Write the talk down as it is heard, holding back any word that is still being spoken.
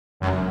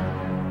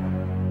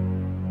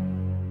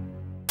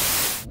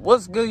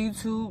What's good,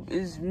 YouTube?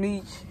 It's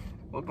Meech.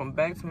 Welcome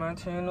back to my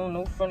channel.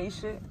 No funny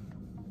shit.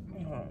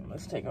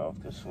 Let's take off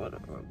this sweater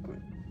real quick.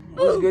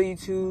 What's good,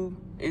 YouTube?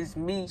 It's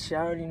Meech.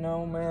 Y'all already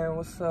know, man.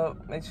 What's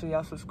up? Make sure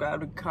y'all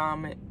subscribe and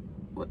comment.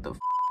 What the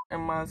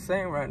am I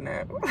saying right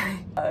now?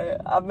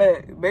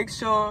 Make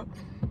sure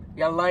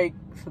y'all like,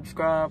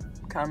 subscribe,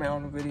 comment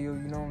on the video.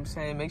 You know what I'm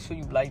saying? Make sure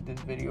you like this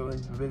video.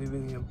 It's really,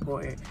 really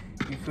important.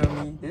 You feel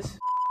me? This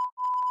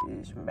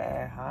is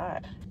mad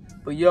hot.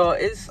 But yo,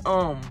 it's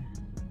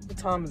what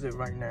time is it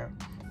right now?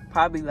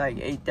 Probably like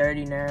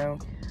 8:30 now.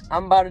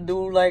 I'm about to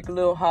do like a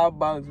little hot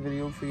box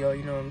video for y'all,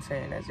 you know what I'm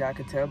saying? As y'all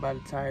can tell by the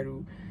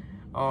title.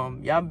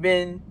 Y'all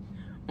been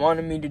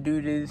wanting me to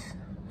do this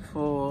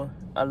for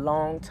a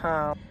long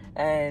time.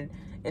 And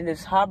in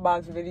this hot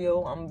box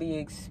video, I'm gonna be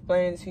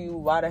explaining to you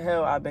why the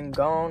hell I've been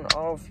gone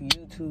off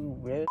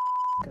YouTube, bitch.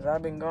 Cause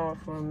I've been gone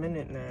for a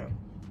minute now.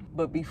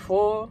 But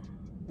before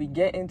we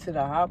get into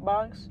the hot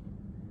box,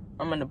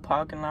 I'm in the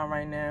parking lot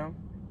right now.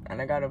 And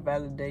I gotta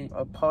validate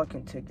a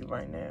parking ticket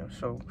right now.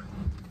 So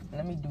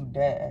let me do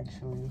that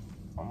actually.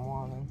 I'm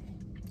on.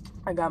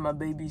 I got my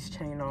baby's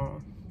chain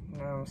on. You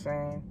know what I'm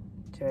saying?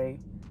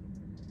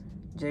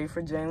 J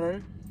for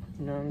Jalen.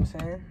 You know what I'm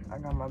saying? I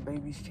got my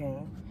baby's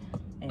chain.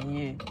 And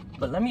yeah.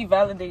 But let me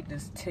validate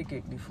this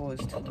ticket before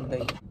it's too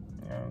late.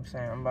 You know what I'm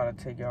saying? I'm about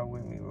to take y'all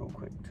with me real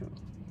quick too.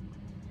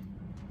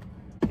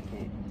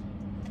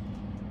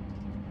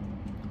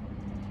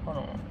 Hold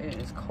on. It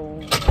is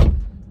cold.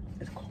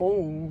 It's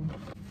cold.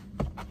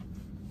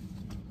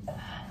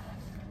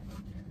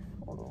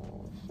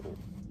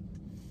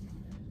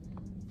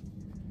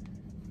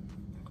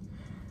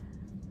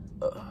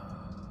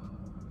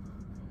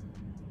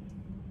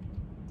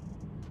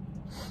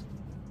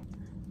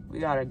 We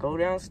gotta go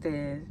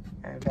downstairs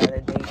and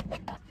validate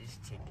this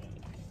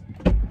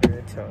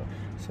ticket.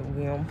 So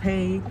we don't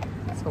pay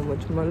so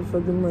much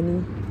motherfucking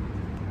money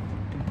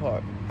to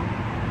park.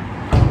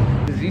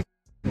 These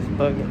is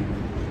bugging.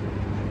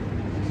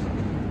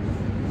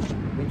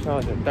 We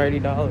charging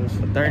 $30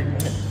 for 30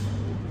 minutes.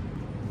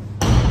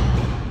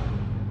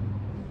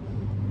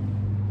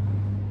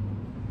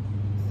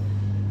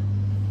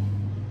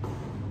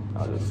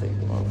 I'll just take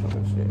the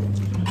motherfucking shit.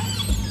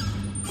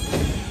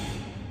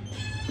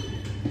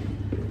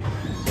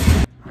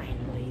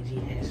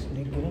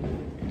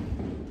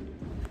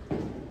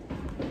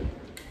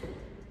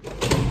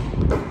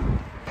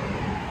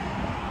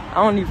 I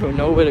don't even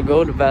know where to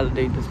go to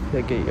validate this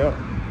ticket, yo.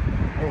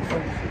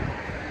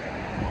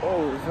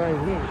 Oh, it's right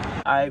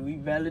here. Alright, we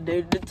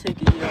validated the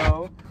ticket,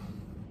 yo.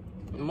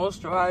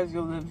 Moisturize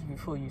your lips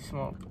before you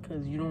smoke,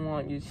 because you don't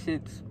want your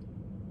shits.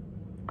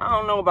 I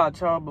don't know about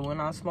y'all, but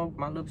when I smoke,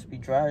 my lips be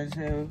dry as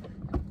hell.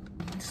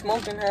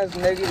 Smoking has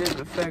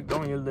negative effect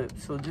on your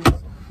lips, so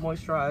just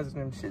moisturize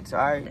them shits,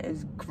 alright?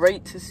 It's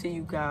great to see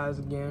you guys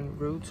again,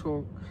 real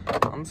talk.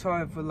 I'm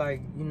sorry for,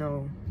 like, you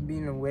know,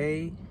 being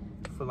away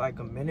for like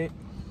a minute.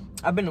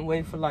 I've been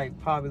away for like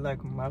probably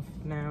like a month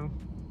now.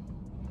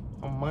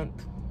 A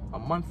month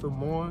or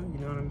more, you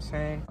know what I'm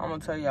saying? I'm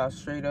gonna tell y'all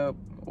straight up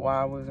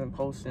why I wasn't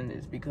posting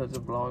is because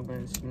of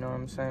Vlogmas, you know what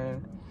I'm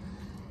saying?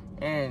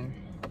 And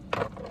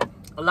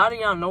a lot of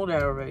y'all know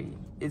that already.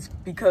 It's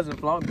because of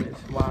Vlogmas.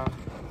 Why?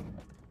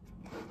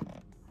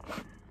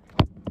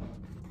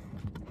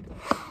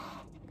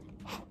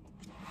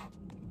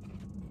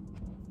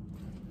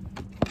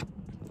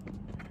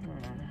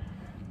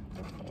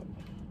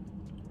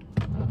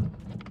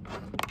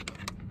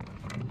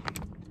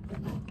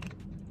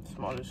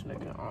 Smallest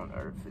nigga on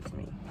earth is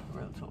me,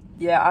 real talk.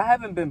 Yeah, I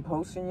haven't been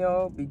posting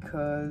y'all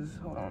because,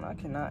 hold on, I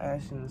cannot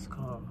ask in this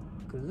car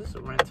because this is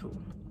a rental.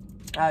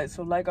 Alright,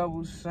 so like I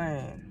was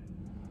saying,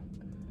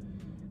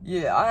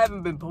 yeah, I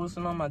haven't been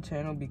posting on my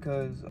channel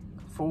because,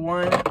 for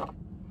one,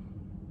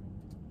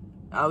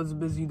 I was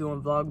busy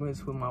doing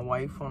Vlogmas with my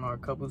wife on our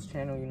couples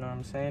channel, you know what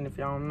I'm saying? If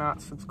y'all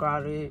not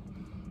subscribed to it,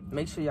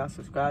 make sure y'all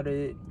subscribe to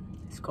it.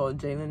 It's called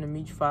Jalen and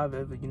Meech 5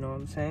 ever, you know what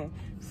I'm saying?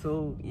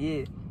 So,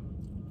 yeah.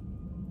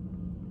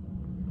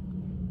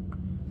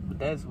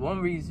 That's one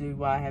reason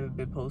why I haven't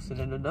been posting.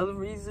 And another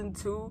reason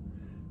too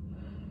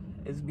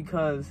is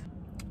because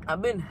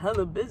I've been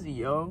hella busy,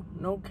 yo.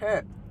 No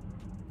cap.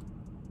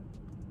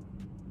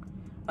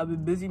 I've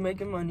been busy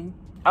making money.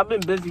 I've been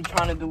busy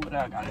trying to do what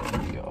I gotta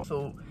do, yo.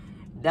 So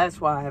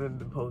that's why I haven't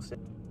been posting.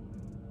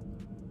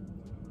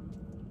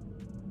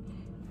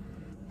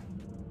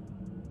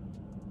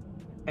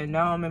 And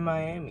now I'm in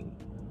Miami.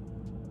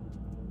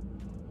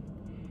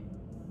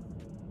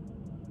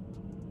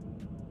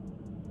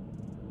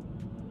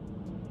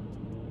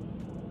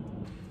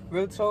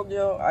 Real talk,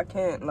 yo, I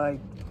can't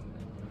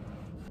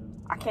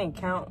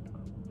count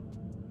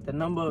the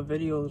number of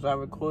videos I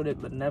recorded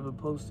but never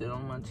posted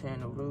on my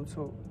channel, real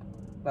talk.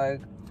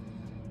 Like,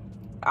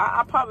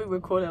 I probably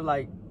recorded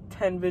like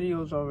 10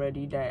 videos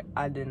already that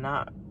I did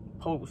not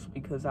post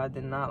because I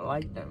did not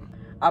like them.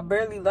 I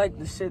barely like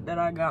the shit that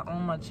I got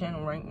on my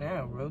channel right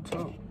now, real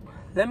talk.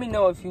 Let me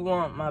know if you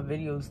want my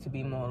videos to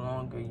be more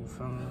longer, you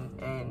feel me,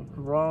 and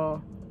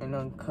raw and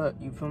uncut,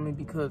 you feel me,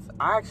 because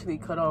I actually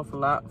cut off a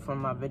lot from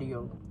my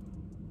video.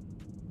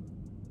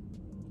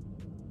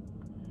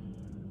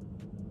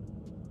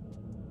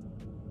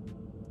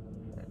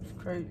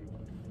 crazy.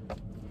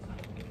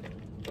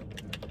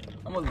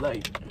 I'm a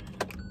light.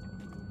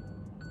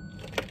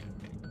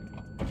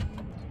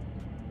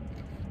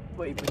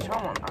 Wait, but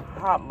y'all want a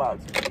hot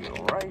box video,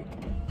 right?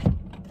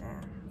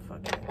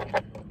 Fuck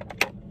it.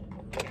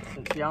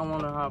 Since y'all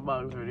want a hot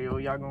box video,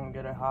 y'all gonna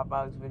get a hot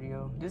box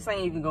video. This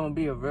ain't even gonna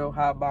be a real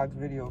hot box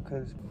video,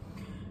 cause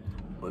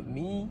with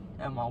me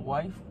and my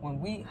wife, when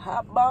we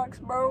hot box,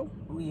 bro,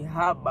 we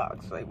hot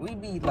box. Like, we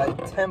be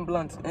like 10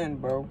 blunts in,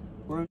 bro.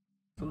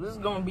 So this is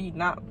gonna be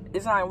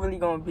it's not really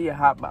gonna be a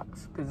hot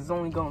box, cause it's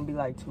only gonna be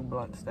like 2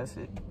 blunts, that's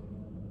it.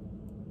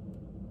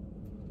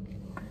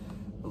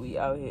 We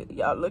out here.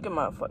 Y'all, look at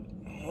my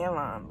fucking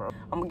hairline, bro.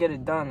 I'm gonna get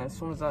it done as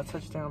soon as I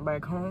touch down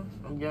back home.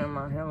 I'm getting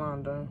my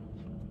hairline done.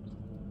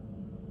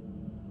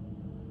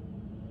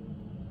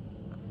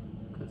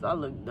 Cause I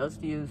look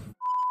dusty as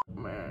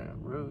man,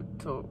 real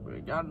talk, bro.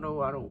 Y'all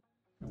know I don't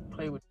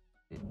play with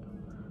shit.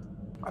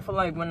 I feel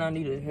like when I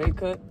need a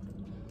haircut,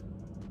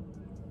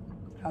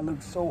 I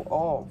look so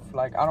off.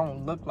 Like, I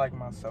don't look like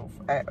myself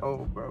at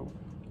all, bro.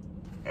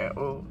 At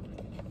all.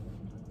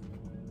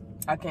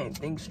 I can't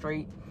think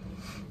straight.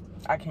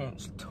 I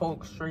can't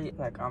talk straight.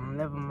 Like, I'm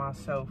never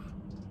myself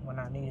when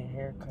I need a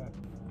haircut.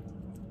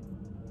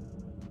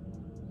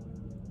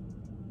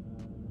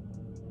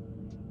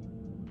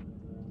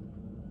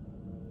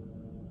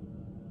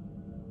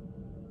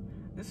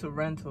 This a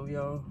rental,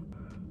 yo.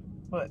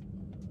 But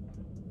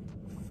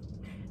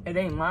it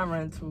ain't my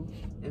rental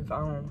if I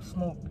don't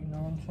smoke, you know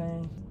what I'm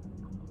saying?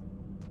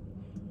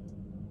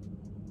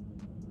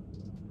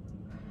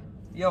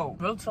 Yo,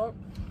 real talk.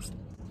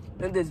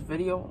 In this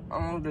video, I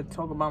wanted to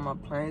talk about my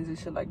plans and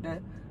shit like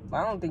that, but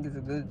I don't think it's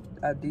a good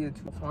idea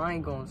to. So I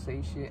ain't gonna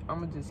say shit.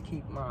 I'ma just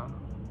keep my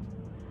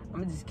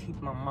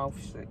mouth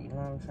shut, you know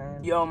what I'm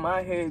saying? Yo,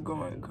 my hair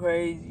going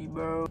crazy,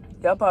 bro.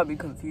 Y'all probably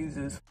confused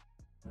as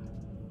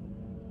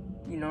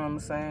you know what I'm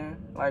saying?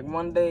 Like,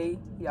 one day,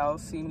 y'all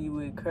see me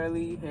with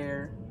curly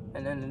hair,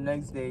 and then the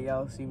next day,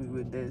 y'all see me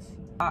with this.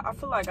 I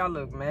feel like I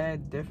look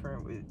mad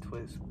different with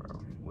twists,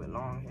 bro. With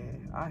long hair.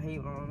 I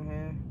hate long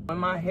hair. When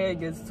my hair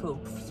gets to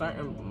a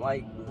certain,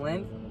 like,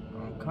 length,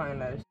 I'm cutting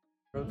that shit,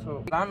 real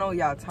talk. I know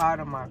y'all tired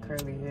of my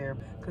curly hair,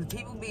 because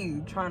people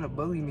be trying to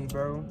bully me,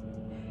 bro.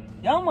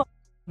 Y'all must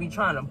be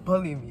trying to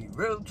bully me,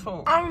 real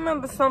talk. I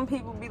remember some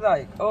people be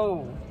like,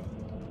 oh,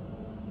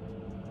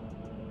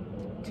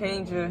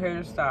 change your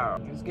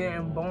hairstyle. It's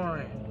getting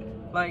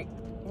boring. Like,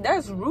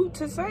 that's rude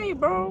to say,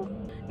 bro.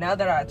 Now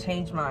that I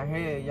changed my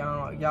hair,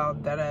 y'all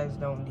deadass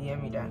don't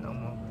DM me that no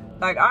more.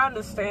 Like, I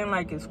understand,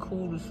 like, it's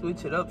cool to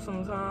switch it up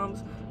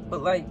sometimes,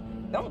 but, like,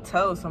 don't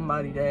tell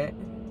somebody that.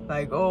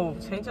 Like, oh,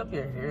 change up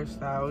your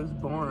hairstyle, it's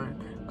boring.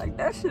 Like,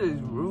 that shit is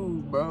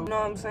rude, bro. You know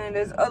what I'm saying?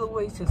 There's other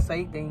ways to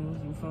say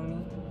things, you feel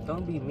me?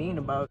 Don't be mean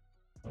about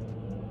it.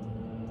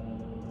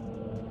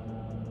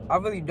 I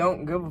really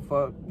don't give a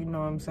fuck, you know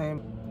what I'm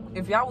saying?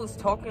 If y'all was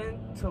talking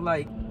to,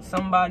 like,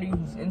 somebody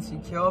who's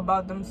insecure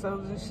about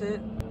themselves and shit,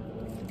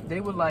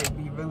 they would, like,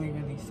 be really,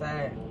 really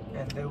sad.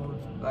 And they would,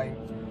 like,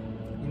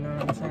 you know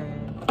what I'm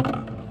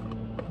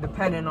saying?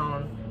 Depending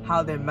on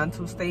how their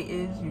mental state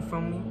is, you feel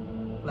me?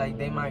 Like,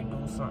 they might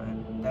do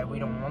something that we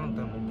don't want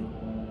them to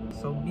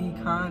do. So be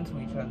kind to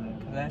each other,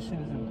 because that shit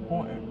is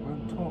important,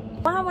 real talk.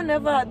 Why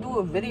whenever I do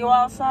a video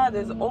outside,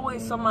 there's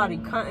always somebody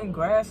cutting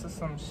grass or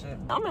some shit?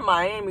 I'm in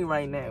Miami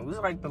right now. It's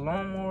like the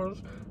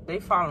lawnmowers, they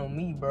follow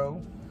me,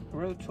 bro.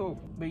 Real talk.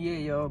 But yeah,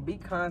 y'all, be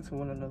kind to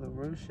one another,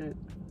 real shit.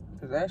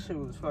 Because that shit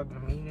was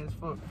fucking mean as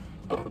fuck.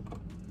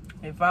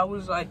 If I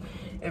was like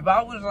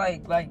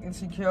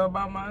insecure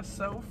about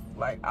myself,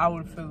 like, I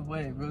would feel the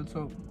way, real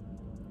talk.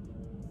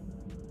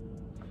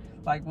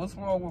 Like, what's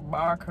wrong with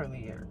my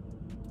curly hair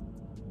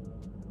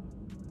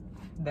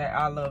that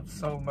I love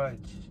so much?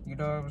 You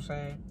know what I'm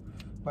saying?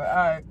 But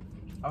alright,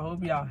 I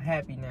hope y'all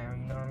happy now,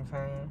 you know what I'm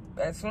saying?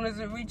 As soon as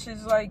it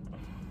reaches, like,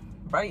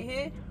 right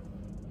here,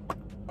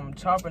 I'm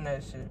chopping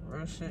that shit,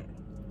 real shit.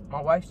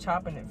 My wife's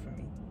chopping it for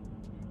me.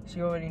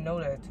 She already know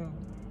that too.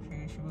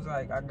 She was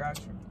like, I got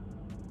you.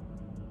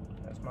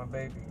 That's my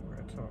baby,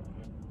 real talk.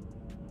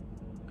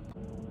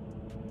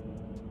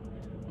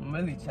 I'm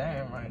really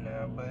tan right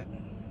now, but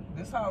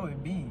this how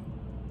it be.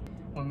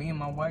 When me and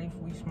my wife,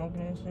 we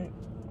smoking and shit,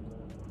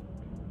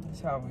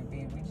 this how we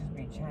be. We just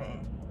be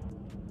chain.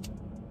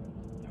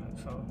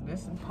 So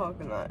this is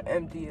parking lot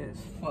empty as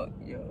fuck,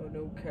 yo.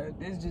 No cap.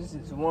 This just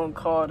is one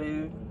car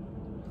there.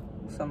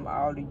 Some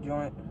Audi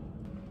joint.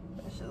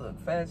 That shit look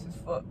fast as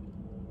fuck.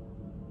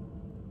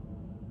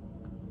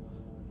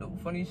 No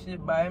funny shit,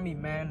 Miami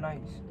mad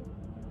nice.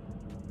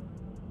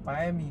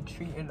 Miami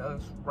treating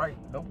us right,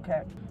 no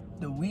cap.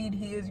 The weed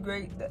here is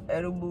great, the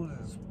edibles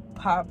is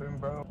popping,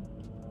 bro.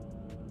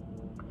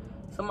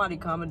 Somebody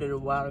commented a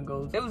while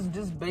ago. It was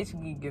just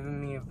basically giving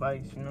me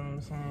advice, you know what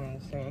I'm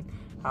saying? Saying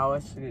how I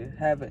should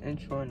have an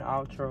intro and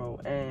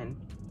outro, and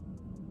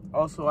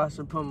also I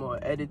should put more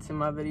edits in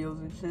my videos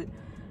and shit.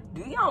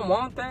 Do y'all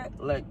want that?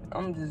 Like,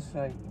 I'm just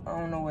like, I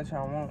don't know what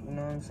y'all want, you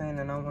know what I'm saying?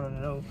 And I want to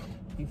know,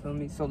 you feel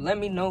me? So let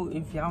me know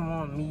if y'all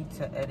want me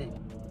to edit,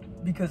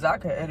 because I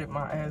can edit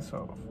my ass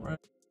off, right?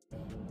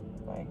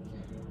 Like,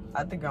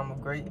 I think I'm a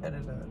great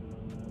editor.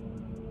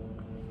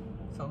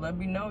 So let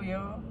me know,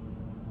 y'all.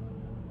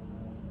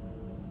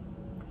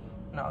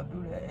 And I'll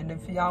do that. And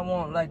if y'all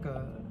want like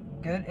a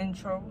good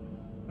intro,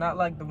 not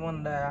like the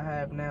one that I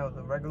have now,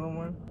 the regular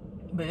one,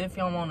 but if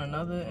y'all want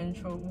another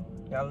intro,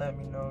 y'all let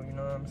me know, you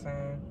know what I'm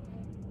saying?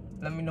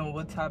 Let me know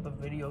what type of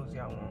videos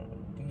y'all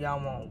want. Do y'all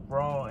want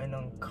raw and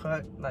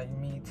uncut, like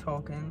me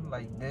talking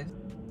like this?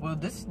 Well,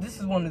 this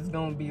is one that's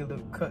gonna be a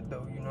little cut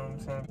though, you know what I'm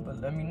saying?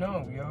 But let me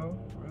know, yo.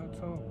 Real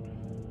talk.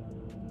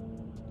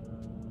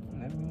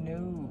 Let me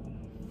know.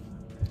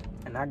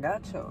 And I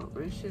got y'all,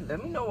 real shit.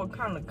 Let me know what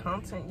kind of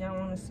content y'all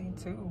wanna see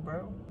too,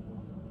 bro.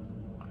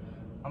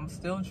 I'm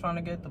still trying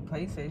to get the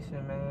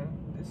PlayStation, man.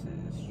 This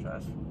is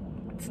stressful.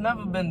 It's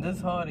never been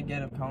this hard to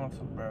get a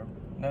console, bro.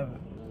 Never.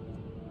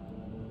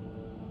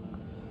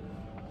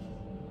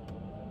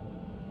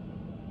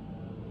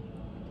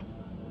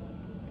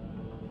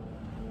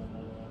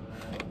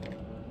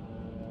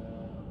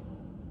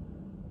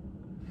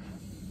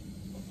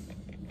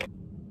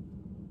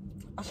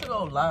 I should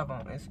go live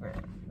on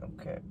Instagram.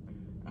 Okay.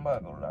 I'm about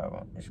to go live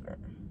on Instagram.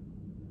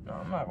 No,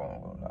 I'm not gonna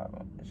go live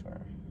on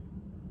Instagram.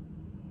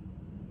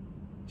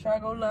 Should I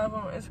go live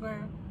on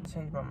Instagram?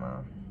 Change my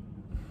mind.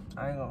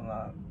 I ain't gonna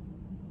lie.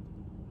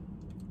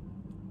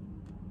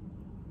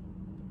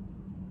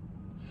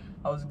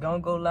 I was gonna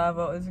go live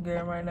on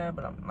Instagram right now,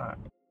 but I'm not.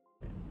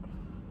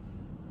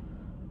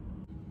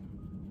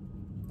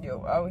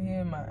 Yo, out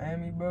here in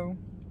Miami, bro.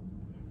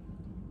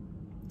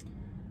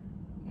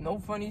 No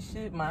funny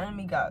shit.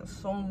 Miami got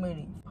so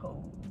many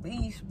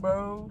police,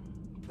 bro.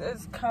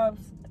 There's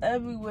cops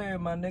everywhere,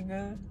 my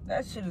nigga.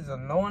 That shit is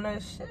annoying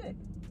as shit.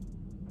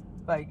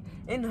 Like,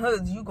 in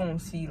hoods, you gonna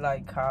see,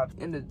 like, cops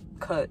in the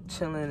cut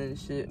chilling and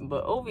shit.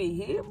 But over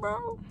here,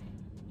 bro,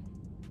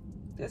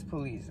 there's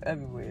police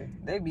everywhere.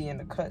 They be in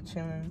the cut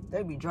chilling.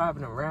 They be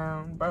driving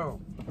around,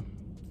 bro.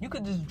 You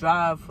could just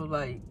drive for,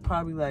 like,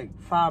 probably, like,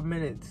 5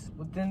 minutes.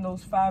 Within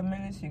those 5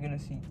 minutes, you're gonna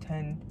see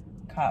 10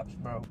 cops,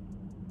 bro.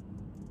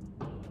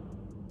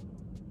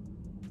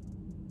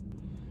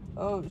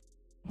 Oh,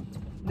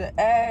 the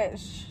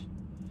ash.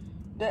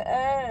 The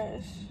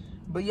ash.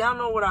 But y'all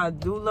know what I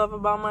do love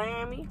about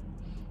Miami?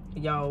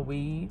 Y'all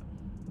weed,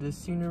 the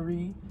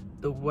scenery,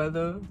 the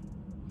weather,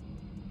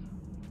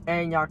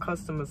 and y'all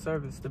customer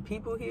service. The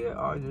people here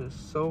are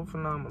just so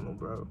phenomenal,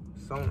 bro.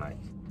 So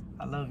nice.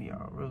 I love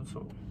y'all, real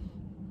talk.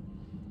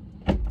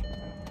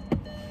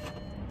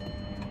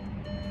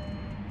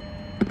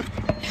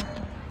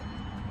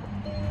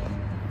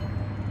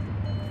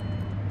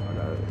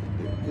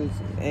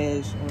 This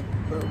ash on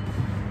it, bro.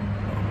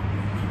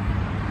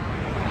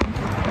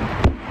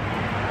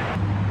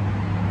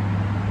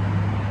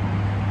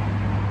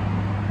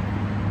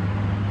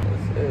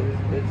 This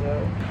bitch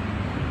out.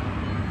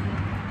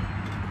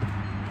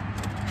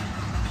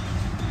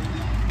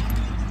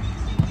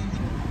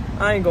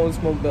 I ain't gonna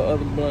smoke the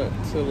other blunt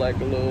till like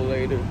a little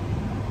later.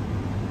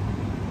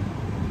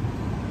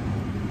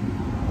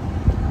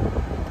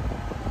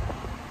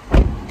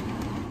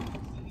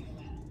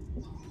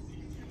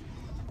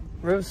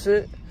 Real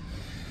shit.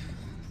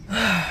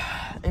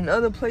 In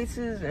other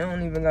places, it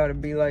don't even gotta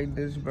be like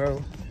this,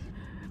 bro.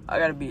 I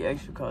gotta be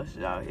extra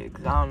cautious out here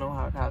because I don't know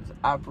how cops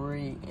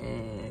operate,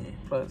 and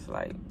plus,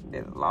 like,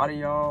 there's a lot of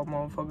y'all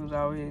motherfuckers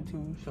out here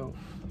too, so.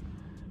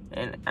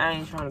 And I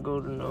ain't trying to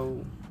go to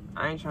no,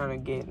 I ain't trying to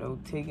get no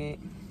ticket.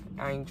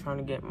 I ain't trying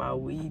to get my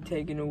weed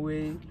taken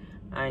away.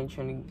 I ain't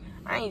trying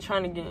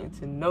to get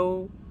into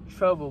no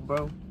trouble,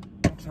 bro.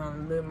 I'm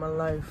trying to live my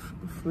life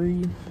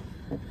free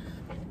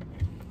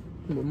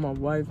with my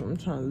wife. I'm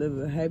trying to live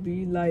a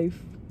happy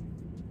life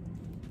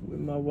with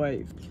my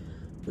wife.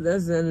 But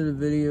that's the end of the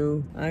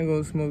video. I ain't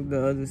gonna smoke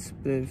the other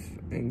spliff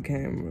in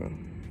camera.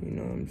 You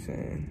know what I'm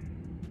saying?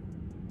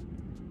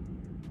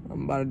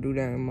 I'm about to do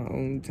that in my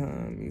own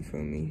time, you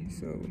feel me?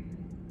 So,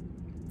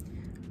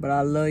 but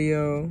I love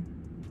y'all,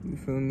 you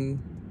feel me?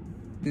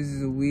 This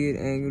is a weird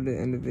angle to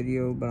end the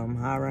video, but I'm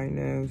high right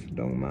now, so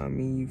don't mind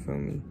me, you feel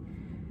me?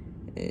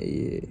 And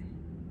yeah,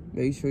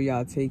 make sure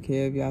y'all take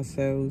care of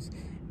yourselves.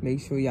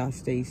 Make sure y'all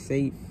stay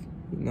safe,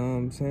 you know what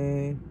I'm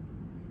saying?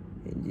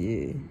 And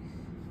yeah,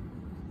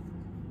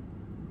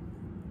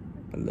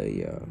 I love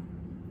y'all.